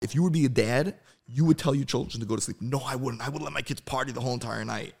if you would be a dad, you would tell your children to go to sleep. No, I wouldn't. I would let my kids party the whole entire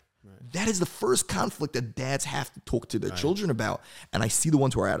night. Right. That is the first conflict that dads have to talk to their children about. And I see the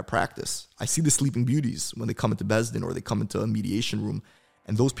ones who are out of practice. I see the sleeping beauties when they come into Beis Din or they come into a mediation room.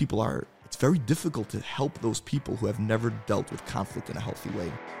 And those people it's very difficult to help those people who have never dealt with conflict in a healthy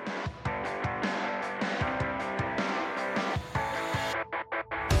way.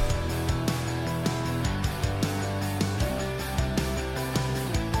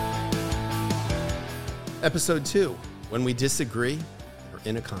 Episode 2, when we disagree or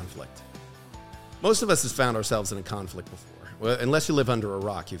in a conflict. Most of us have found ourselves in a conflict before. Well, unless you live under a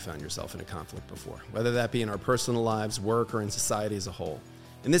rock, you found yourself in a conflict before, whether that be in our personal lives, work, or in society as a whole.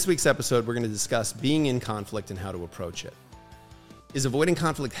 In this week's episode, we're going to discuss being in conflict and how to approach it. Is avoiding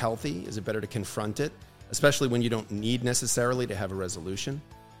conflict healthy? Is it better to confront it, especially when you don't need necessarily to have a resolution?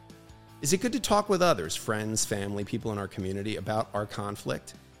 Is it good to talk with others, friends, family, people in our community about our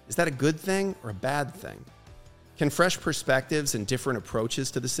conflict? Is that a good thing or a bad thing? Can fresh perspectives and different approaches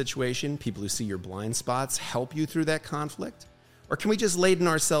to the situation, people who see your blind spots, help you through that conflict? Or can we just laden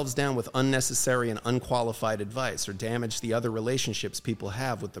ourselves down with unnecessary and unqualified advice or damage the other relationships people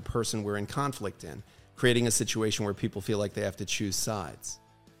have with the person we're in conflict in, creating a situation where people feel like they have to choose sides?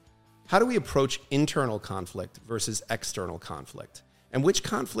 How do we approach internal conflict versus external conflict? And which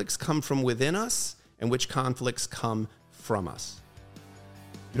conflicts come from within us and which conflicts come from us?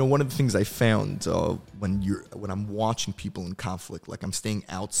 You know, one of the things I found when I'm watching people in conflict, like I'm staying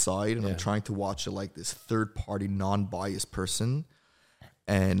outside and I'm trying to watch it like this third-party, non-biased person,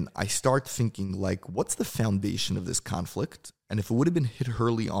 and I start thinking like, what's the foundation of this conflict? And if it would have been hit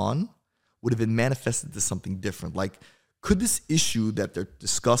early on, would have been manifested to something different. Like, could this issue that they're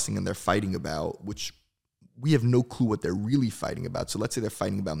discussing and they're fighting about, which we have no clue what they're really fighting about. So let's say they're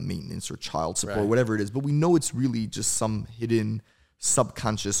fighting about maintenance or child support, or whatever it is, but we know it's really just some hidden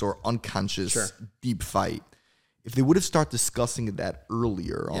subconscious or unconscious deep fight. If they would have started discussing that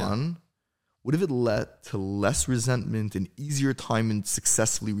earlier on, would have it led to less resentment and easier time in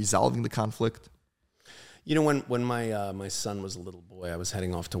successfully resolving the conflict? You know, when my son was a little boy, I was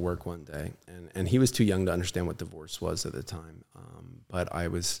heading off to work one day, and he was too young to understand what divorce was at the time. But I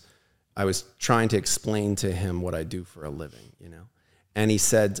was trying to explain to him what I do for a living, you know. And he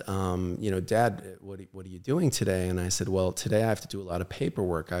said, Dad, what are you doing today? And I said, well, today I have to do a lot of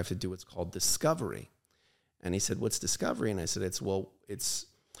paperwork. I have to do what's called discovery. And he said, what's discovery? And I said, it's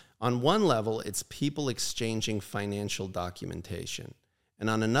on one level, it's people exchanging financial documentation. And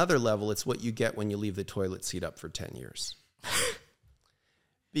on another level, it's what you get when you leave the toilet seat up for 10 years.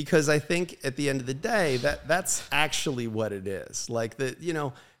 Because I think at the end of the day, that's actually what it is. Like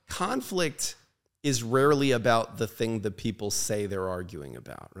conflict is rarely about the thing that people say they're arguing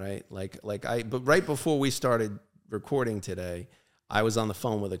about, right? But right before we started recording today, I was on the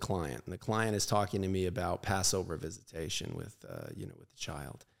phone with a client, and the client is talking to me about Passover visitation with the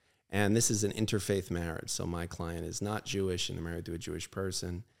child. And this is an interfaith marriage, so my client is not Jewish and they're married to a Jewish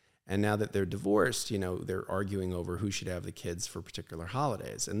person. And now that they're divorced, they're arguing over who should have the kids for particular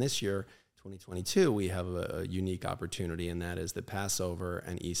holidays. And this year, 2022, we have a unique opportunity, and that is that Passover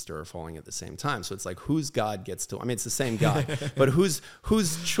and Easter are falling at the same time. So it's like, whose God gets to, it's the same God, but whose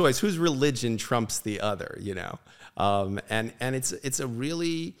choice, whose religion trumps the other, And it's a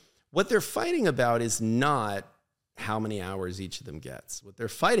really, what they're fighting about is not how many hours each of them gets. What they're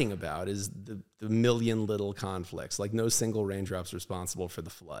fighting about is the million little conflicts. Like, no single raindrop's responsible for the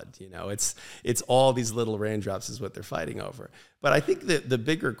flood. It's all these little raindrops is what they're fighting over. But I think that the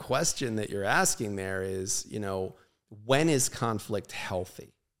bigger question that you're asking there is, when is conflict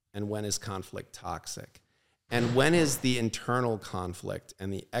healthy and when is conflict toxic? And when is the internal conflict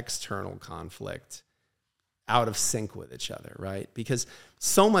and the external conflict out of sync with each other, right? Because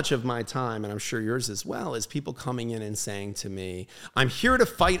so much of my time, and I'm sure yours as well, is people coming in and saying to me, I'm here to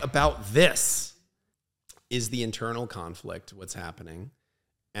fight about this. Is the internal conflict what's happening?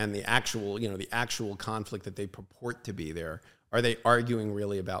 And the actual conflict that they purport to be there, are they arguing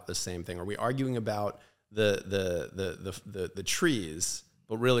really about the same thing? Are we arguing about the trees,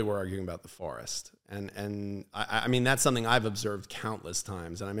 but really we're arguing about the forest? And I mean, that's something I've observed countless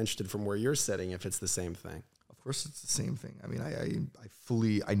times, and I'm interested from where you're sitting if it's the same thing. Of course, it's the same thing. I mean,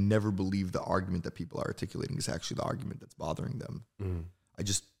 I never believe the argument that people are articulating is actually the argument that's bothering them. Mm. I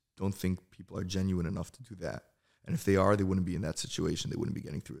just don't think people are genuine enough to do that. And if they are, they wouldn't be in that situation. They wouldn't be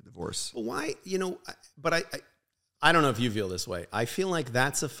getting through a divorce. Well, why? But I don't know if you feel this way. I feel like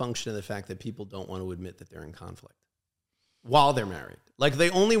that's a function of the fact that people don't want to admit that they're in conflict while they're married. Like,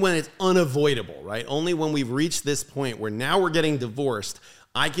 only when it's unavoidable, right? Only when we've reached this point where now we're getting divorced,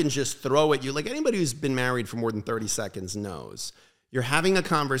 I can just throw at you. Like, anybody who's been married for more than 30 seconds knows You're having a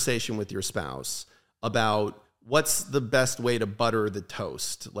conversation with your spouse about what's the best way to butter the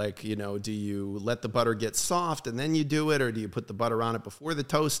toast. Like, you know, do you let the butter get soft and then you do it, or do you put the butter on it before the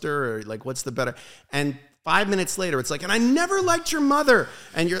toaster, or like what's the better? And 5 minutes later, it's like, and I never liked your mother.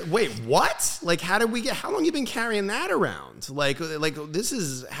 And you're, wait, what? Like, how long you been carrying that around? Like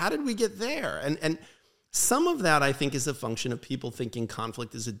how did we get there? And some of that, I think, is a function of people thinking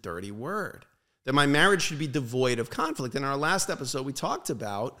conflict is a dirty word, that my marriage should be devoid of conflict. In our last episode, we talked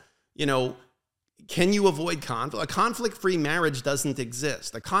about, you know, can you avoid conflict? A conflict-free marriage doesn't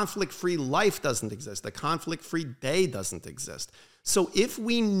exist. A conflict-free life doesn't exist. A conflict-free day doesn't exist. So if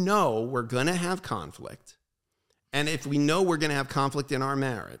we know we're going to have conflict, and if we know we're going to have conflict in our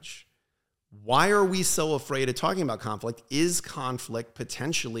marriage, why are we so afraid of talking about conflict? Is conflict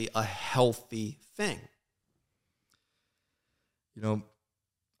potentially a healthy thing? You know,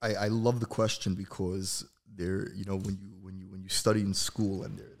 I love the question, because there, you know, when you study in school,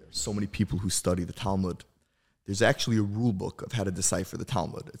 and there's so many people who study the Talmud, there's actually a rule book of how to decipher the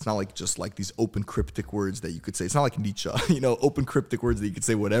Talmud. It's not like just like these open cryptic words that you could say. It's not like Nietzsche, you know, open cryptic words that you could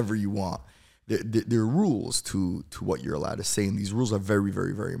say whatever you want. There are rules to what you're allowed to say, and these rules are very,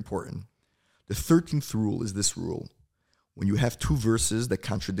 very, very important. The 13th rule is this rule: when you have two verses that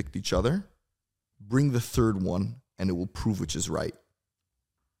contradict each other, bring the third one, and it will prove which is right.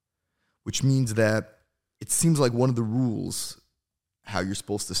 Which means that it seems like one of the rules how you're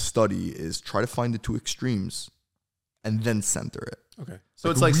supposed to study is try to find the two extremes and then center it. Okay.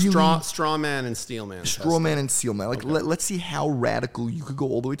 So it's like really straw man and steel man. Straw man and steel man. Like, okay. Let's see how radical you could go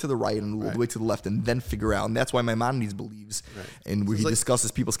all the way to the right and all the way to the left, and then figure out. And that's why Maimonides believes, and where he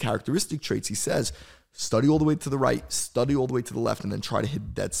discusses people's characteristic traits, he says, study all the way to the right, study all the way to the left, and then try to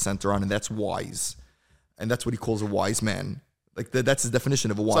hit dead center on. And that's wise. And that's what he calls a wise man. Like that's his definition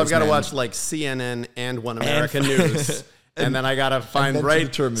of a wise man. So I've got to watch like CNN and One American News. And then I got to find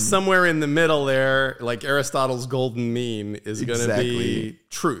right somewhere in the middle there, like Aristotle's golden mean is going to be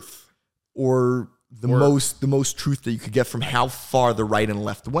truth. Or the most truth that you could get from how far the right and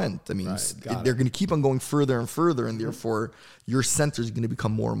left went. I mean, they're going to keep on going further and further, and therefore your center is going to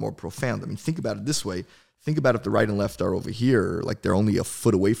become more and more profound. I mean, think about it this way. Think about if the right and left are over here, like they're only a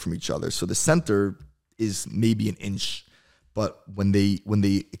foot away from each other. So the center is maybe an inch. But when they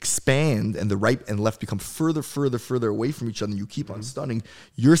expand and the right and left become further away from each other, and you keep on studying,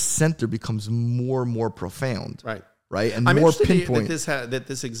 your center becomes more and more profound. Right? And I'm more pinpoint. That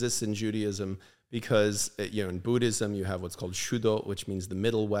this exists in Judaism, because in Buddhism you have what's called Shudo, which means the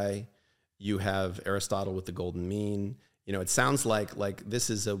middle way. You have Aristotle with the golden mean. You know, it sounds like this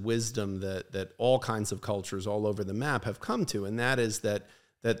is a wisdom that all kinds of cultures all over the map have come to, and that is that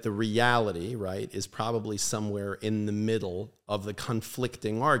the reality, right, is probably somewhere in the middle of the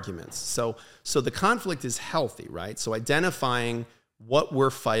conflicting arguments. So the conflict is healthy, right? So identifying what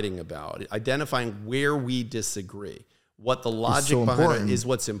we're fighting about, identifying where we disagree, what the logic behind it is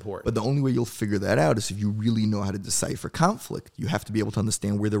what's important. But the only way you'll figure that out is if you really know how to decipher conflict. You have to be able to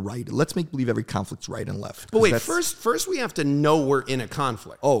understand where the right. Let's make believe every conflict's right and left. But wait, first we have to know we're in a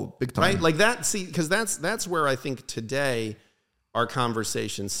conflict. Oh, big time. Right? Like that, see, because that's where I think today our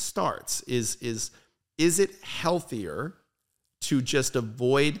conversation starts, is it healthier to just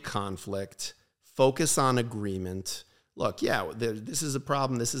avoid conflict, focus on agreement? Look, this is a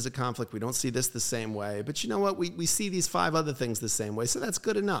problem, this is a conflict, we don't see this the same way, but you know what, we see these 5 other things the same way, so that's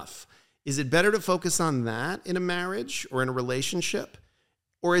good enough. Is it better to focus on that in a marriage or in a relationship?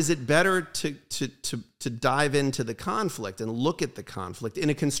 Or is it better to dive into the conflict and look at the conflict in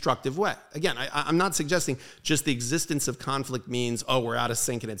a constructive way? Again, I'm not suggesting just the existence of conflict means, oh, we're out of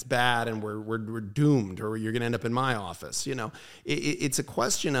sync and it's bad and we're doomed, or you're going to end up in my office. You know, it's a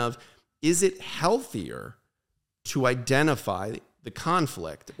question of, is it healthier to identify the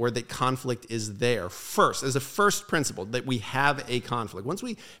conflict, or that conflict is there first, as a first principle, that we have a conflict.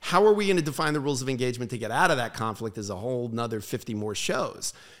 How are we going to define the rules of engagement to get out of that conflict is a whole nother 50 more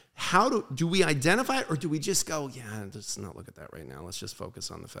shows. How do we identify it, or do we just go, let's not look at that right now. Let's just focus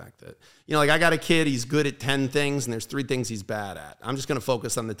on the fact that, like I got a kid, he's good at 10 things and there's 3 things he's bad at. I'm just going to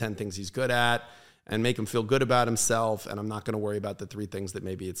focus on the 10 things he's good at and make him feel good about himself. And I'm not going to worry about the 3 things that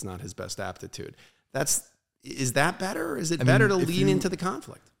maybe it's not his best aptitude. Is that better? Or is it better to lean into the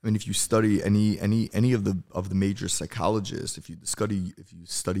conflict? I mean, if you study any of the major psychologists, if you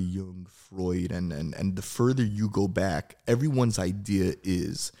study Jung, Freud, and the further you go back, everyone's idea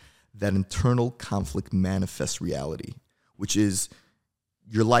is that internal conflict manifests reality, which is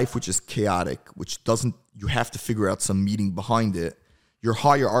your life, which is chaotic, you have to figure out some meaning behind it, your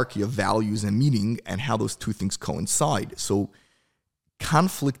hierarchy of values and meaning, and how those 2 things coincide. So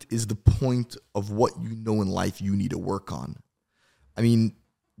conflict is the point of what you know in life you need to work on. I mean,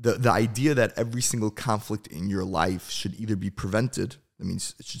 the idea that every single conflict in your life should either be prevented, that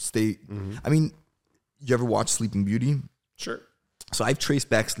means it should stay. I mean, you ever watch Sleeping Beauty? Sure. So I've traced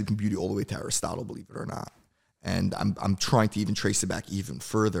back Sleeping Beauty all the way to Aristotle, believe it or not. And I'm trying to even trace it back even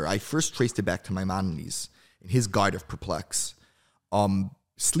further. I first traced it back to Maimonides in his Guide of Perplex.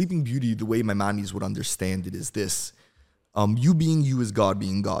 Sleeping Beauty, the way Maimonides would understand it is this. You being you is God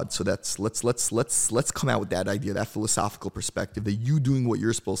being God. So that's let's come out with that idea, that philosophical perspective, that you doing what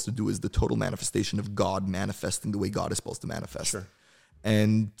you're supposed to do is the total manifestation of God manifesting the way God is supposed to manifest. Sure.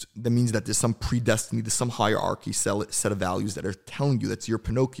 And that means that there's some predestiny, there's some hierarchy set of values that are telling you, that's your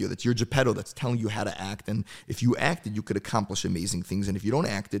Pinocchio, that's your Geppetto, that's telling you how to act. And if you acted, you could accomplish amazing things. And if you don't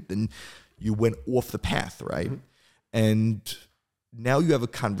act it, then you went off the path, right? And now you have a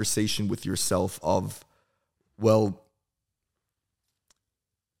conversation with yourself of, well,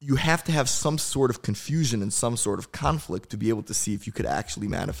 you have to have some sort of confusion and some sort of conflict to be able to see if you could actually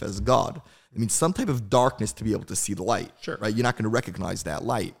manifest God. I mean, some type of darkness to be able to see the light, Sure. right? You're not going to recognize that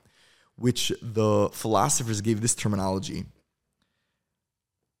light, which the philosophers gave this terminology.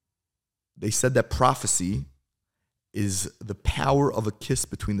 They said that prophecy is the power of a kiss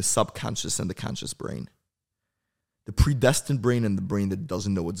between the subconscious and the conscious brain. The predestined brain and the brain that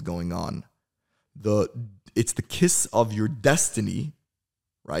doesn't know what's going on. It's the kiss of your destiny,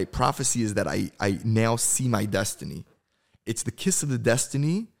 right? Prophecy is that I now see my destiny. It's the kiss of the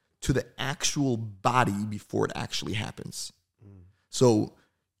destiny to the actual body before it actually happens. So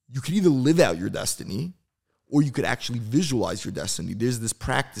you could either live out your destiny or you could actually visualize your destiny. There's this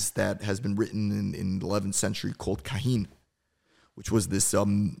practice that has been written in the 11th century called Kahin, which was this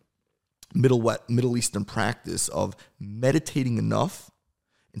Middle Eastern practice of meditating enough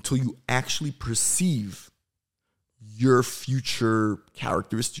until you actually perceive your future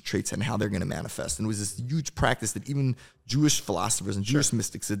characteristic traits and how they're going to manifest. And it was this huge practice that even Jewish philosophers and Jewish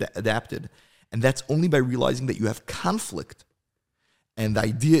mystics adapted. And that's only by realizing that you have conflict. And the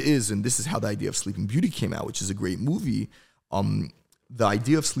idea is, and this is how the idea of Sleeping Beauty came out, which is a great movie. The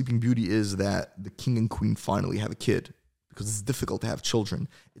idea of Sleeping Beauty is that the king and queen finally have a kid because it's difficult to have children.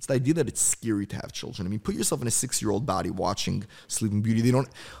 It's the idea that it's scary to have children. I mean, put yourself in a 6-year-old body watching Sleeping Beauty.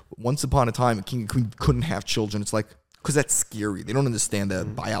 Once upon a time, a king and queen couldn't have children. It's like, because that's scary. They don't understand the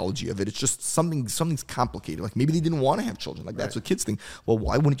biology of it. It's just something's complicated. Like maybe they didn't want to have children. Like that's what kids think. Well,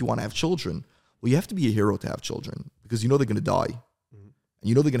 why wouldn't you want to have children? Well, you have to be a hero to have children because you know they're going to die. And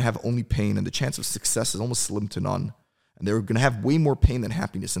you know they're going to have only pain, and the chance of success is almost slim to none. And they're going to have way more pain than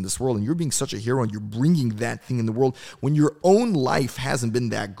happiness in this world. And you're being such a hero, and you're bringing that thing in the world when your own life hasn't been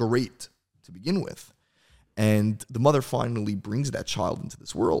that great to begin with. And the mother finally brings that child into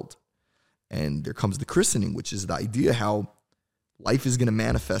this world. And there comes the christening, which is the idea how life is going to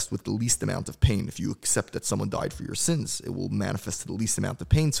manifest with the least amount of pain. If you accept that someone died for your sins, it will manifest to the least amount of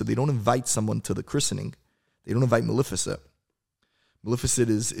pain. So they don't invite someone to the christening. They don't invite Maleficent. Maleficent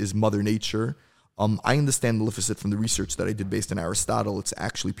is Mother Nature. I understand Maleficent from the research that I did based on Aristotle. It's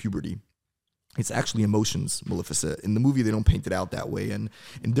actually puberty. It's actually emotions, Maleficent. In the movie, they don't paint it out that way. And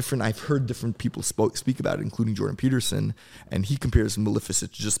I've heard different people speak about it, including Jordan Peterson, and he compares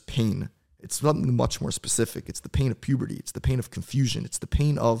Maleficent to just pain. It's something much more specific. It's the pain of puberty. It's the pain of confusion. It's the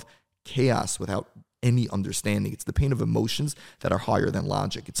pain of chaos without any understanding. It's the pain of emotions that are higher than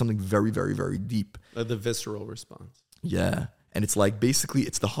logic. It's something very, very, very deep. The visceral response. Yeah. And it's like, basically,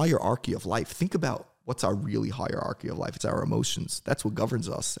 it's the hierarchy of life. Think about what's our really hierarchy of life. It's our emotions. That's what governs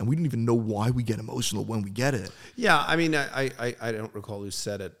us. And we don't even know why we get emotional when we get it. Yeah, I mean, I don't recall who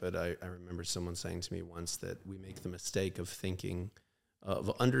said it, but I remember someone saying to me once that we make the mistake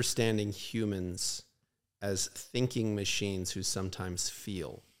of understanding humans as thinking machines who sometimes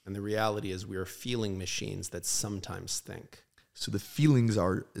feel. And the reality is we are feeling machines that sometimes think. So the feelings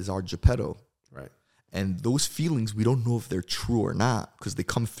is our Geppetto. Right. And those feelings, we don't know if they're true or not because they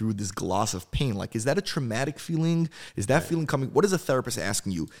come through this gloss of pain. Like, is that a traumatic feeling? Is that feeling coming? What is a therapist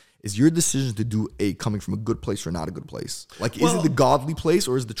asking you? Is your decision to do coming from a good place or not a good place? Like, is it the godly place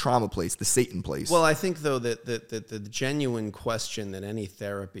or is the trauma place, the Satan place? Well, I think, though, that the genuine question that any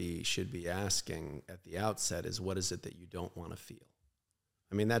therapy should be asking at the outset is, what is it that you don't want to feel?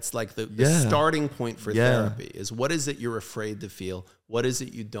 I mean, that's like the starting point for therapy is, what is it you're afraid to feel? What is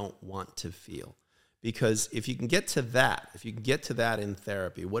it you don't want to feel? Because if you can get to that, in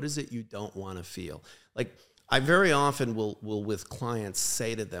therapy, what is it you don't want to feel? Like, I very often will with clients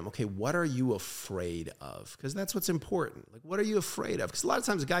say to them, okay, what are you afraid of? Because that's what's important. Like, what are you afraid of? Because a lot of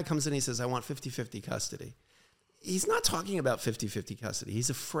times a guy comes in and he says, I want 50-50 custody. He's not talking about 50-50 custody. He's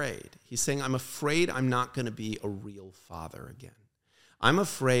afraid. He's saying, I'm afraid I'm not going to be a real father again. I'm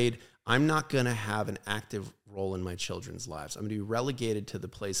afraid I'm not going to have an active role in my children's lives. I'm going to be relegated to the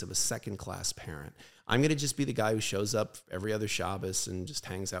place of a second-class parent. I'm going to just be the guy who shows up every other Shabbos and just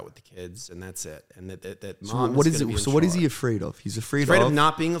hangs out with the kids, and that's it. And that mom what is it? So what is he afraid of? He's afraid of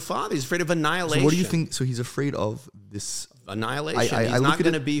not being a father. He's afraid of annihilation. So what do you think? So he's afraid of this annihilation. He's not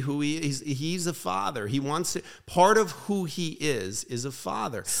going to be who he is. He's a father. He wants it. Part of who he is a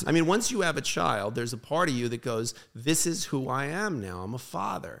father. I mean, once you have a child, there's a part of you that goes, "This is who I am now. I'm a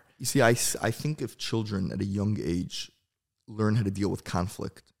father." You see, I think if children at a young age learn how to deal with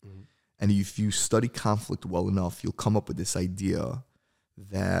conflict, and if you study conflict well enough, you'll come up with this idea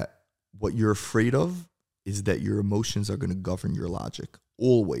that what you're afraid of is that your emotions are going to govern your logic,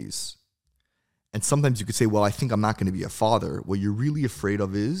 always. And sometimes you could say, well, I think I'm not going to be a father. What you're really afraid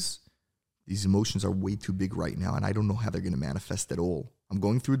of is these emotions are way too big right now, and I don't know how they're going to manifest at all. I'm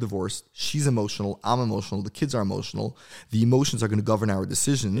going through a divorce. She's emotional. I'm emotional. The kids are emotional. The emotions are going to govern our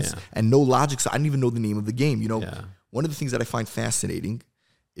decisions, and no logic. So I don't even know the name of the game. You know, one of the things that I find fascinating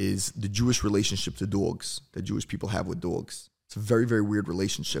is the Jewish relationship to dogs that Jewish people have with dogs. It's a very, very weird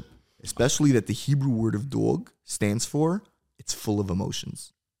relationship, especially that the Hebrew word of dog stands for, it's full of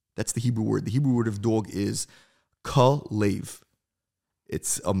emotions. That's the Hebrew word. The Hebrew word of dog is kalev.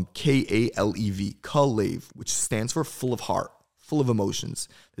 It's K-A-L-E-V, kalev, which stands for full of heart, full of emotions.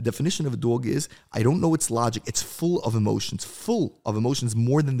 The definition of a dog is, I don't know its logic. It's full of emotions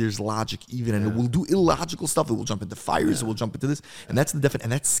more than there's logic even. And it will do illogical stuff. It will jump into fires. It will jump into this. And that's the definition.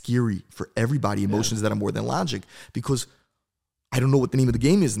 And that's scary for everybody, emotions that are more than logic, because I don't know what the name of the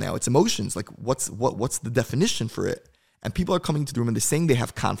game is now. It's emotions. Like what's the definition for it? And people are coming to the room and they're saying they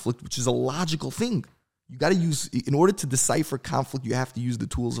have conflict, which is a logical thing. You got to use, in order to decipher conflict, you have to use the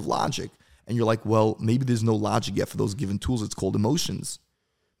tools of logic. And you're like, well, maybe there's no logic yet for those given tools. It's called emotions.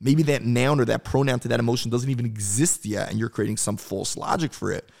 Maybe that noun or that pronoun to that emotion doesn't even exist yet, and you're creating some false logic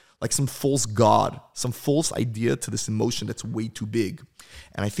for it, like some false God, some false idea to this emotion that's way too big.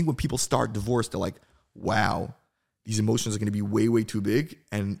 And I think when people start divorce, they're like, wow, these emotions are going to be way, way too big.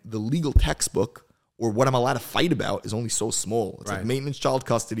 And the legal textbook, or what I'm allowed to fight about, is only so small. It's like maintenance, child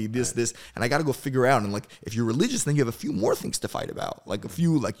custody, this, and I got to go figure out. And like, if you're religious, then you have a few more things to fight about. Like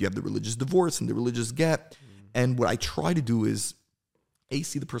you have the religious divorce and the religious get. And what I try to do is,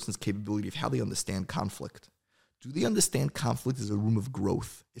 see the person's capability of how they understand conflict. Do they understand conflict as a room of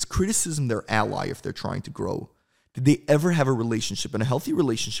growth? Is criticism their ally if they're trying to grow? Did they ever have a relationship, and a healthy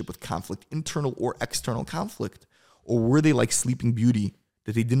relationship with conflict, internal or external conflict? Or were they like Sleeping Beauty,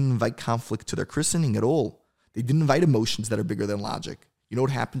 that they didn't invite conflict to their christening at all? They didn't invite emotions that are bigger than logic. You know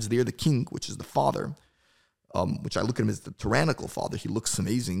what happens there? The king, which is the father, which I look at him as the tyrannical father. He looks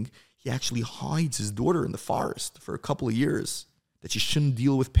amazing. He actually hides his daughter in the forest for a couple of years, that she shouldn't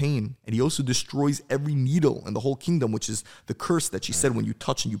deal with pain. And he also destroys every needle in the whole kingdom, which is the curse that she said, when you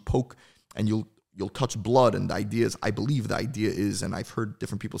touch and you poke and you'll touch blood. And the idea is, I believe the idea is, and I've heard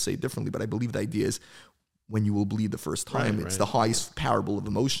different people say it differently, but I believe the idea is, when you will bleed the first time. It's the highest parable of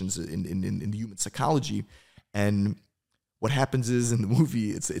emotions in the human psychology. And what happens is, in the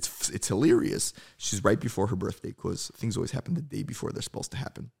movie, it's hilarious. She's right before her birthday, because things always happen the day before they're supposed to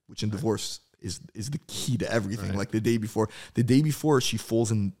happen, which in divorce is the key to everything. Like the day before she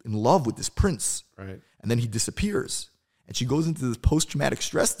falls in love with this prince, and then he disappears. And she goes into this post-traumatic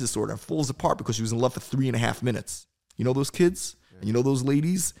stress disorder and falls apart because she was in love for 3.5 minutes. You know those kids? And you know those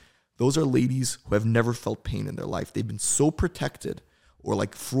ladies? Those are ladies who have never felt pain in their life. They've been so protected, or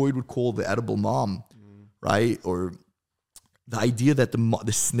like Freud would call the edible mom, right? Or the idea that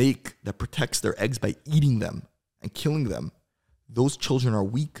the snake that protects their eggs by eating them and killing them, those children are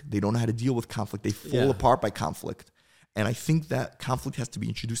weak. They don't know how to deal with conflict. They fall apart by conflict. And I think that conflict has to be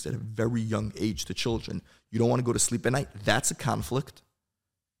introduced at a very young age to children. You don't want to go to sleep at night. That's a conflict.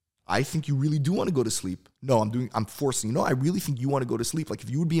 I think you really do want to go to sleep. No, I'm forcing you. No, I really think you want to go to sleep. Like if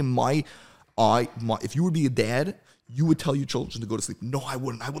you would be if you would be a dad, you would tell your children to go to sleep. No, I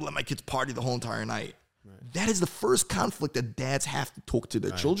wouldn't. I would let my kids party the whole entire night. That is the first conflict that dads have to talk to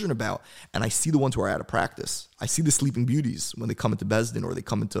their children about. And I see the ones who are out of practice. I see the Sleeping Beauties when they come into Beis Din or they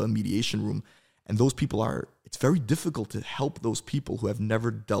come into a mediation room. And those people it's very difficult to help those people who have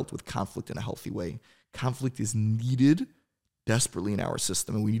never dealt with conflict in a healthy way. Conflict is needed desperately in our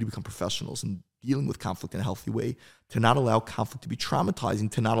system, and we need to become professionals in dealing with conflict in a healthy way, to not allow conflict to be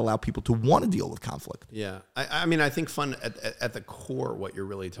traumatizing, to not allow people to want to deal with conflict. Yeah. I mean, I think at the core, what you're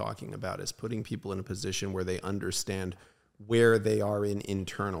really talking about is putting people in a position where they understand where they are in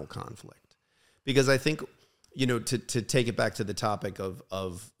internal conflict. Because I think, to take it back to the topic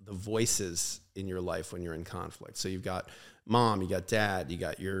of the voices in your life when you're in conflict. So you've got mom, you got dad, you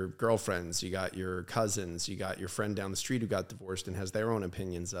got your girlfriends, you got your cousins, you got your friend down the street who got divorced and has their own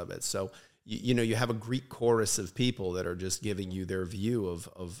opinions of it. So, you have a Greek chorus of people that are just giving you their view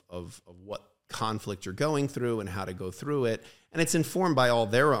of what conflict you're going through and how to go through it. And it's informed by all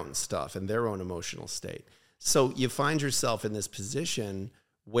their own stuff and their own emotional state. So you find yourself in this position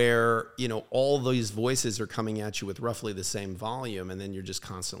where, all these voices are coming at you with roughly the same volume, and then you're just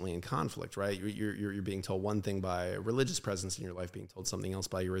constantly in conflict, right? You're being told one thing by a religious presence in your life, being told something else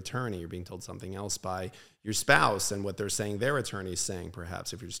by your attorney, you're being told something else by your spouse and what they're saying their attorney is saying,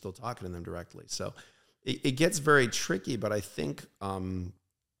 perhaps, if you're still talking to them directly. So it gets very tricky, but I think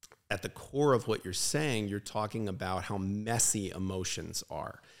at the core of what you're saying, you're talking about how messy emotions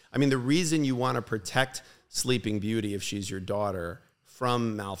are. I mean, the reason you want to protect Sleeping Beauty, if she's your daughter,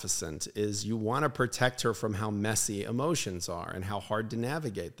 from Maleficent is you want to protect her from how messy emotions are and how hard to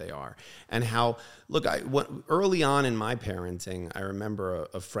navigate they are. And how, look, early on in my parenting, I remember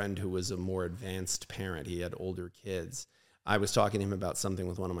a friend who was a more advanced parent. He had older kids. I was talking to him about something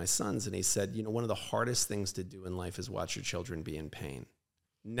with one of my sons, and he said, one of the hardest things to do in life is watch your children be in pain.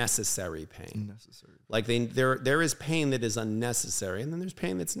 Necessary pain. Necessary. Like there is pain that is unnecessary, and then there's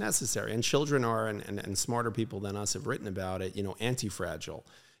pain that's necessary. And children are, and smarter people than us have written about it, anti-fragile.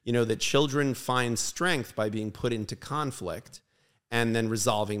 That children find strength by being put into conflict and then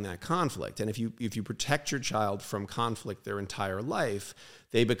resolving that conflict. And if you protect your child from conflict their entire life,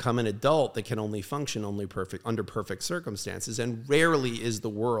 they become an adult that can only function under perfect circumstances. And rarely is the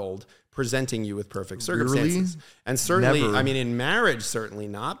world presenting you with perfect circumstances. Really? And certainly, never. I mean, in marriage, certainly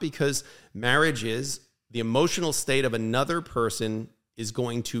not, because marriage is the emotional state of another person is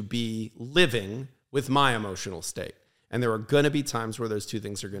going to be living with my emotional state. And there are going to be times where those two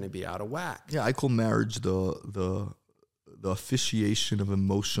things are going to be out of whack. Yeah, I call marriage the officiation of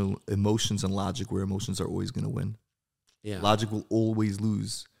emotions and logic, where emotions are always going to win. Yeah. Logic will always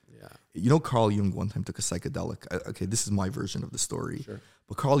lose. Yeah. Carl Jung one time took a psychedelic. Okay, this is my version of the story. Sure.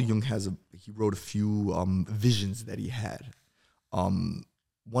 But Carl Jung he wrote a few visions that he had.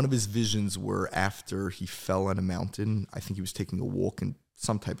 One of his visions were after he fell on a mountain. I think he was taking a walk in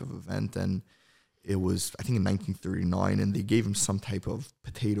some type of event, and it was, I think, in 1939, and they gave him some type of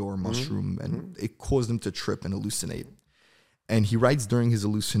potato or mushroom, and it caused him to trip and hallucinate. And he writes during his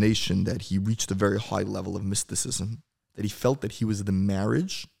hallucination that he reached a very high level of mysticism, that he felt that he was the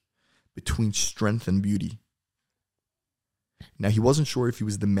marriage between strength and beauty. Now, he wasn't sure if he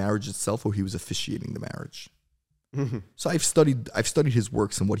was the marriage itself or he was officiating the marriage. Mm-hmm. So I've studied his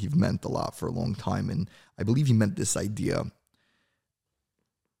works and what he meant a lot for a long time, and I believe he meant this idea.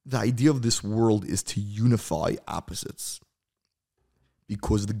 The idea of this world is to unify opposites,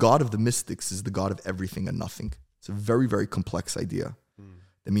 because the God of the mystics is the God of everything and nothing. It's a very, very complex idea.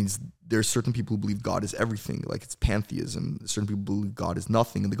 That means there are certain people who believe God is everything, like it's pantheism. Certain people believe God is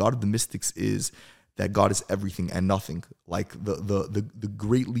nothing, and the God of the mystics is that God is everything and nothing. Like the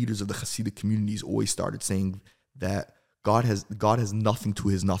great leaders of the Hasidic communities always started saying that God has nothing to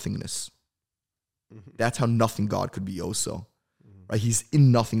his nothingness. Mm-hmm. That's how nothing God could be also. Mm-hmm. Right? He's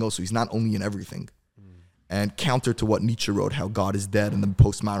in nothing also. He's not only in everything. Mm-hmm. And counter to what Nietzsche wrote, how God is dead and the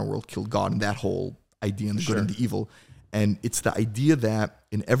postmodern world killed God, and that whole idea and the good and the evil. And it's the idea that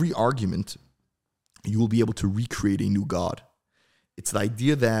in every argument, you will be able to recreate a new God. It's the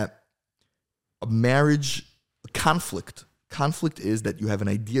idea that a conflict is that you have an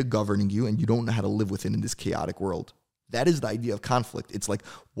idea governing you and you don't know how to live with it in this chaotic world. That is the idea of conflict. It's like,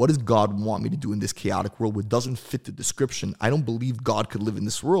 what does God want me to do in this chaotic world? What doesn't fit the description? I don't believe God could live in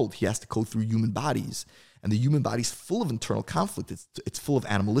this world. He has to go through human bodies. And the human body is full of internal conflict. It's full of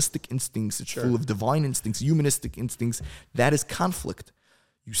animalistic instincts. It's full of divine instincts, humanistic instincts. That is conflict.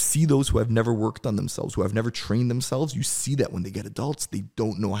 You see those who have never worked on themselves, who have never trained themselves. You see that when they get adults, they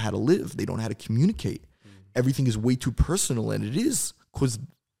don't know how to live. They don't know how to communicate. Everything is way too personal, and it is because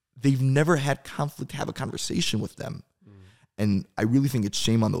they've never had conflict have a conversation with them. And I really think it's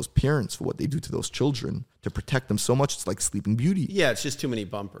shame on those parents for what they do to those children to protect them so much. It's like Sleeping Beauty. Yeah, it's just too many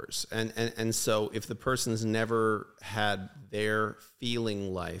bumpers. And so if the person's never had their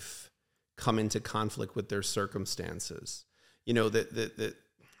feeling life come into conflict with their circumstances, there's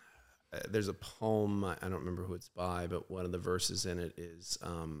a poem, I don't remember who it's by, but one of the verses in it is,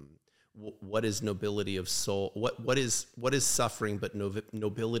 what is nobility of soul? What is suffering but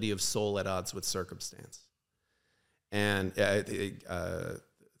nobility of soul at odds with circumstance? And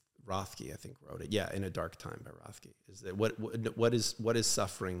Rothke, I think, wrote it. Yeah, In a Dark Time by Rothke. Is that what is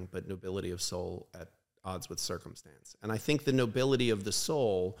suffering but nobility of soul at odds with circumstance? And I think the nobility of the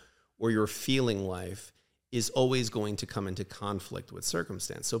soul, or your feeling life, is always going to come into conflict with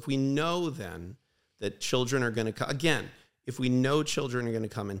circumstance. So if we know then that children are going to again, if we know children are going to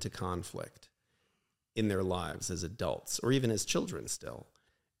come into conflict in their lives as adults or even as children still,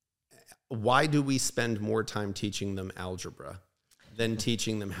 why do we spend more time teaching them algebra than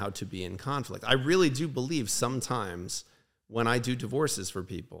teaching them how to be in conflict? I really do believe sometimes when I do divorces for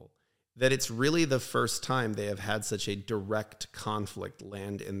people that it's really the first time they have had such a direct conflict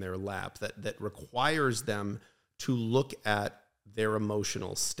land in their lap that requires them to look at their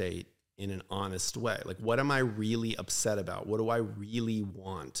emotional state in an honest way. Like, what am I really upset about? What do I really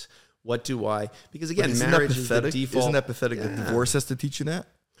want? What do I, because again, marriage is the default. Isn't that pathetic that divorce has to teach you that?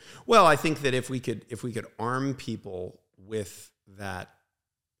 Well, I think that if we could arm people with that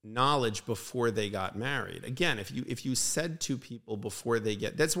knowledge before they got married. Again, if you said to people before they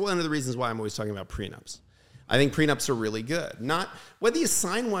get, that's one of the reasons why I'm always talking about prenups. I think prenups are really good. Not whether you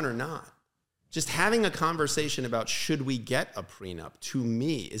sign one or not. Just having a conversation about should we get a prenup, to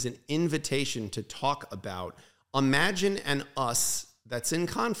me, is an invitation to talk about, imagine an us that's in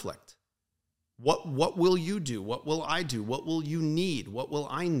conflict. What will you do? What will I do? What will you need? What will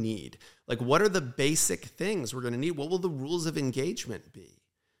I need? Like, what are the basic things we're going to need? What will the rules of engagement be?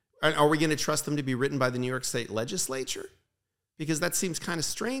 Are we going to trust them to be written by the New York State legislature? Because that seems kind of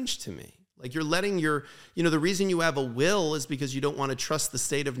strange to me. Like, you're letting the reason you have a will is because you don't want to trust the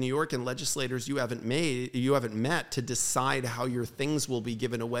state of New York and legislators you haven't met to decide how your things will be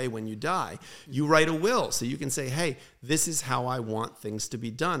given away when you die. You write a will so you can say, hey, this is how I want things to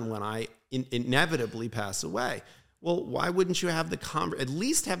be done when I inevitably pass away. Well, why wouldn't you have at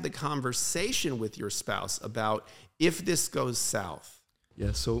least have the conversation with your spouse about if this goes south?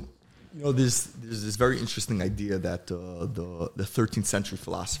 Yeah, so there's this very interesting idea that the 13th century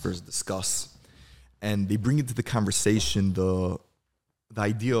philosophers discuss, and they bring into the conversation the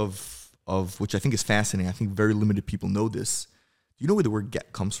idea of which I think is fascinating. I think very limited people know this. Do you know where the word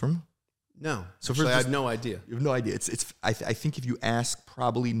 "get" comes from? No, so actually, I had no idea. You have no idea. I think if you ask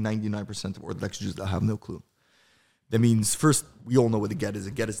probably 99% of Orthodox Jews, they'll have no clue. That means, first, we all know what a get is.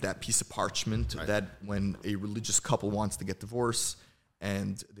 A get is that piece of parchment that when a religious couple wants to get divorced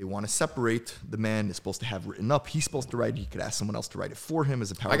and they want to separate, the man is supposed to have written up. He's supposed to write it. He could ask someone else to write it for him as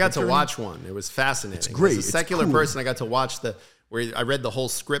a power of attorney. I got to watch one. It was fascinating. It's great. As a secular person, I got to watch where I read the whole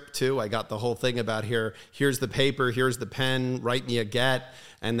script too. I got the whole thing about here's the paper, here's the pen, write me a get.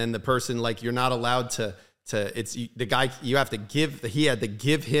 And then the person, like, you're not allowed to it's the guy, you have to give, he had to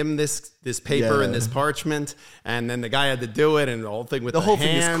give him this paper and this parchment, and then the guy had to do it, and the whole thing with the whole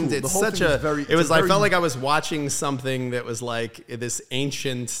hand. Thing is cool. I felt like I was watching something that was like this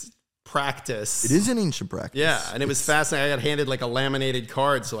ancient practice. It is an ancient practice. Yeah, and it was fascinating. I got handed like a laminated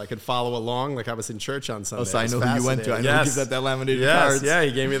card so I could follow along, like I was in church on Sunday. Oh, so I know who you went to. I know you got that laminated card. Yeah,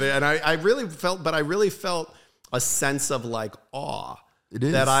 he gave me and I really felt a sense of like awe. It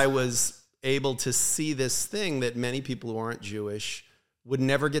is. That I was able to see this thing that many people who aren't Jewish would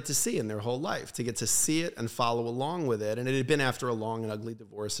never get to see in their whole life, to get to see it and follow along with it. And it had been after a long and ugly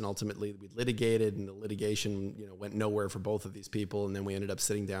divorce, and ultimately we litigated, and the litigation went nowhere for both of these people. And then we ended up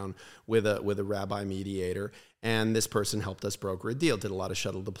sitting down with a rabbi mediator, and this person helped us broker a deal, did a lot of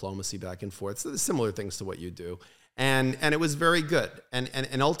shuttle diplomacy back and forth. So there's similar things to what you do. And it was very good.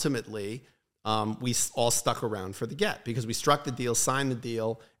 And ultimately, we all stuck around for the get because we struck the deal, signed the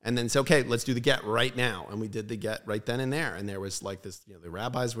deal, and then said, okay, let's do the get right now. And we did the get right then and there. And there was like this, the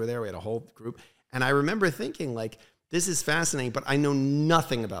rabbis were there. We had a whole group. And I remember thinking, like, this is fascinating, but I know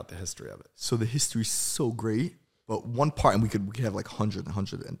nothing about the history of it. So the history is so great. But one part, and we could have like 100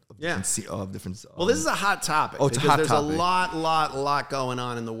 of different. Well, this is a hot topic. Oh, it's a hot topic. There's a lot going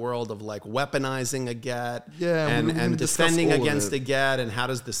on in the world of like weaponizing a get, and defending against a get, and how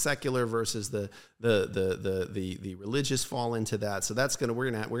does the secular versus the religious fall into that? So we're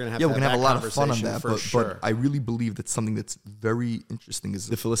gonna have a lot of fun on that. But I really believe that something that's very interesting is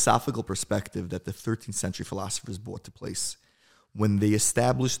the philosophical perspective that the 13th century philosophers brought to place when they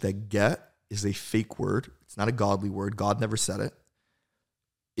established that get is a fake word. It's not a godly word. God never said it.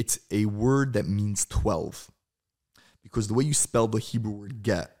 It's a word that means 12. Because the way you spell the Hebrew word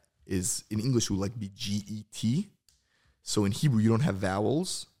get is, in English, it would like be G-E-T. So in Hebrew, you don't have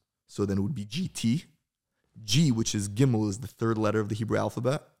vowels. So then it would be G-T. G, which is Gimel, is the third letter of the Hebrew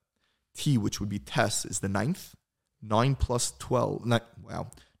alphabet. T, which would be Tes, is the ninth. 9 plus 12.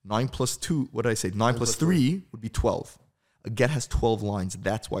 9 plus 2, what did I say? 9 plus 3 would be 12. A get has 12 lines.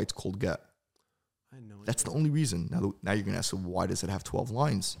 That's why it's called get. That's the only reason. Now you're going to ask, so why does it have 12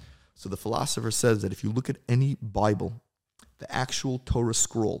 lines? So the philosopher says that if you look at any Bible, the actual Torah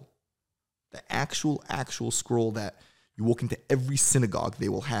scroll, the actual scroll that you walk into every synagogue they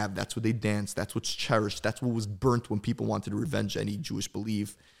will have, that's what they dance, that's what's cherished, that's what was burnt when people wanted to revenge any Jewish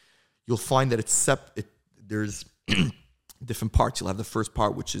belief, you'll find that there's different parts. You'll have the first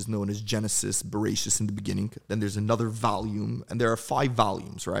part, which is known as Genesis, Bereshit in the beginning. Then there's another volume, and there are 5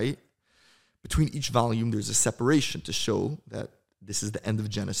 volumes, right? Between each volume, there's a separation to show that this is the end of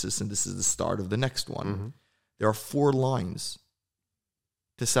Genesis and this is the start of the next one. Mm-hmm. There are 4 lines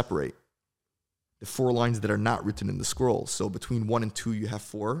to separate. The 4 lines that are not written in the scroll. So between 1 and 2, you have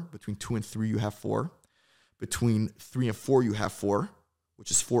 4. Between 2 and 3, you have 4. Between 3 and 4, you have 4,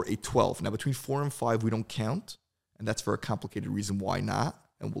 which is 4, 8, 12. Now, between 4 and 5, we don't count. And that's for a complicated reason why not.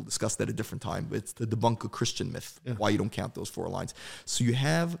 And we'll discuss that at a different time. But it's the debunk of Christian myth, why you don't count those 4 lines. So you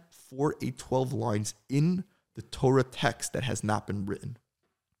have 4, 8, 12 lines in the Torah text that has not been written.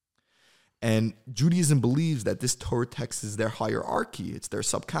 And Judaism believes that this Torah text is their hierarchy. It's their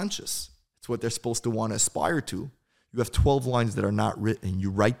subconscious. It's what they're supposed to want to aspire to. You have 12 lines that are not written.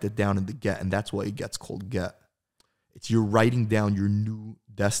 You write that down in the get, and that's why it gets called get. It's you're writing down your new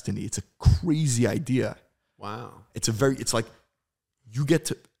destiny. It's a crazy idea. Wow. It's like you get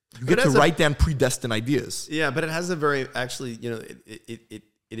to write down predestined ideas. Yeah, but it has a very, actually, it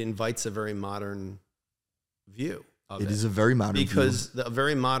invites a very modern view of it. It is a very modern view. Because the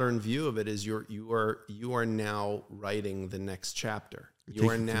very modern view of it is you are now writing the next chapter. You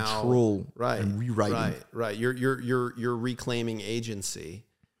are now control and rewriting. Right. You're reclaiming agency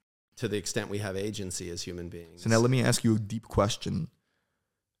to the extent we have agency as human beings. So now let me ask you a deep question.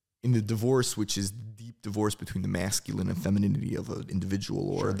 In the divorce, which is deep divorce between the masculine and femininity of an individual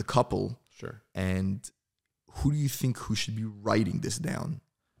or the couple, and who do you think who should be writing this down?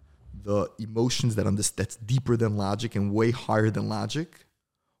 The emotions that's deeper than logic and way higher than logic,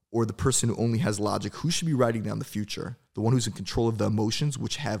 or the person who only has logic? Who should be writing down the future? The one who's in control of the emotions,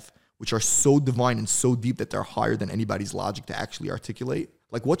 which are so divine and so deep that they're higher than anybody's logic to actually articulate?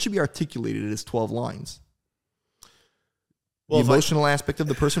 Like, what should be articulated as 12 lines? Well, the emotional aspect of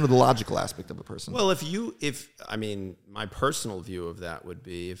the person or the logical aspect of the person? Well, my personal view of that would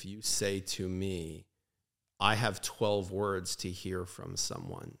be, if you say to me, I have 12 words to hear from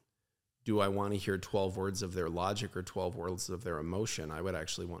someone, do I want to hear 12 words of their logic or 12 words of their emotion? I would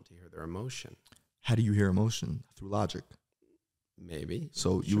actually want to hear their emotion. How do you hear emotion? Through logic. Maybe.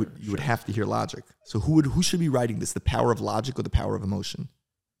 So you would have to hear logic. So who should be writing this? The power of logic or the power of emotion?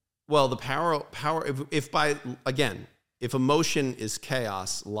 Well, the power if emotion is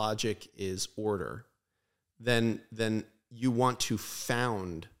chaos, logic is order, then you want to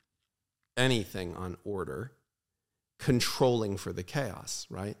found anything on order, controlling for the chaos,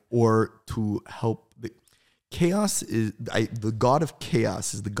 right? Or to help. Chaos is, the God of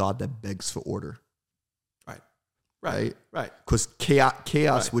chaos is the God that begs for order. Right. Because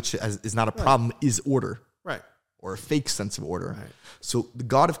chaos, which is not a problem, is order. Right. Or a fake sense of order. Right. So the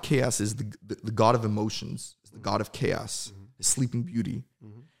God of chaos is the God of emotions, is the God of chaos, is Sleeping Beauty.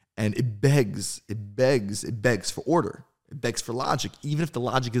 Mm-hmm. And it begs for order. It begs for logic, even if the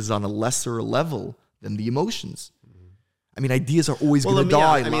logic is on a lesser level than the emotions. Mm-hmm. I mean, ideas are always going to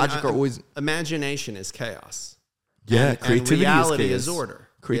die. Logic are always... Imagination is chaos. Yeah, creativity and reality is order.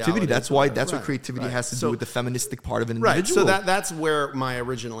 Creativity. That's what creativity has to do with the feministic part of an individual. So that's where my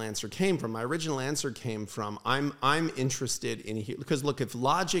original answer came from. My original answer came from I'm interested in, because look, if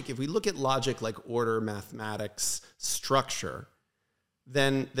we look at logic like order, mathematics, structure,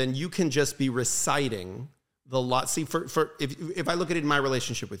 then you can just be reciting the lot. See, if I look at it in my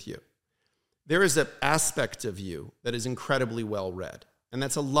relationship with you, there is an aspect of you that is incredibly well read. And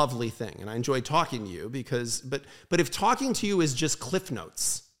that's a lovely thing. And I enjoy talking to you but if talking to you is just cliff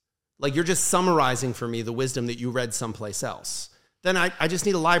notes, like you're just summarizing for me the wisdom that you read someplace else, then I just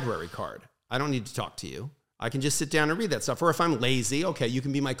need a library card. I don't need to talk to you. I can just sit down and read that stuff. Or if I'm lazy, okay, you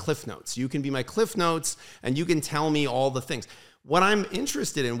can be my cliff notes. You can be my cliff notes and you can tell me all the things. What I'm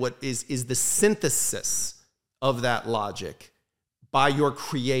interested in is the synthesis of that logic by your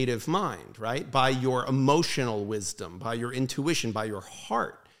creative mind, right? By your emotional wisdom, by your intuition, by your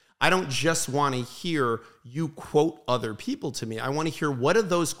heart. I don't just want to hear you quote other people to me. I want to hear, what do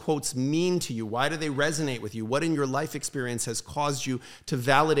those quotes mean to you? Why do they resonate with you? What in your life experience has caused you to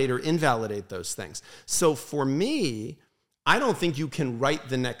validate or invalidate those things? So for me, I don't think you can write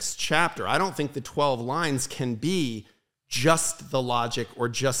the next chapter. I don't think the 12 lines can be just the logic or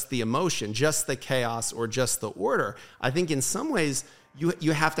just the emotion, just the chaos or just the order. I think in some ways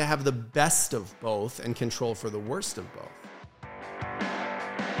you have to have the best of both and control for the worst of both.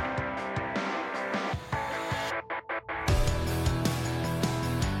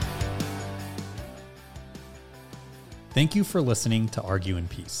 Thank you for listening to Argue in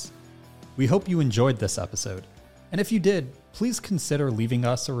Peace. We hope you enjoyed this episode. And if you did, please consider leaving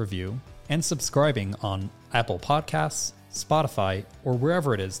us a review and subscribing on Apple Podcasts, Spotify, or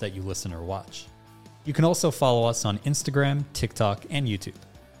wherever it is that you listen or watch. You can also follow us on Instagram, TikTok, and YouTube.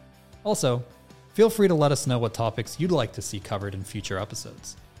 Also, feel free to let us know what topics you'd like to see covered in future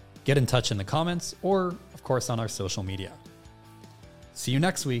episodes. Get in touch in the comments or, of course, on our social media. See you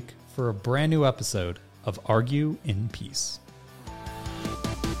next week for a brand new episode of Argue in Peace.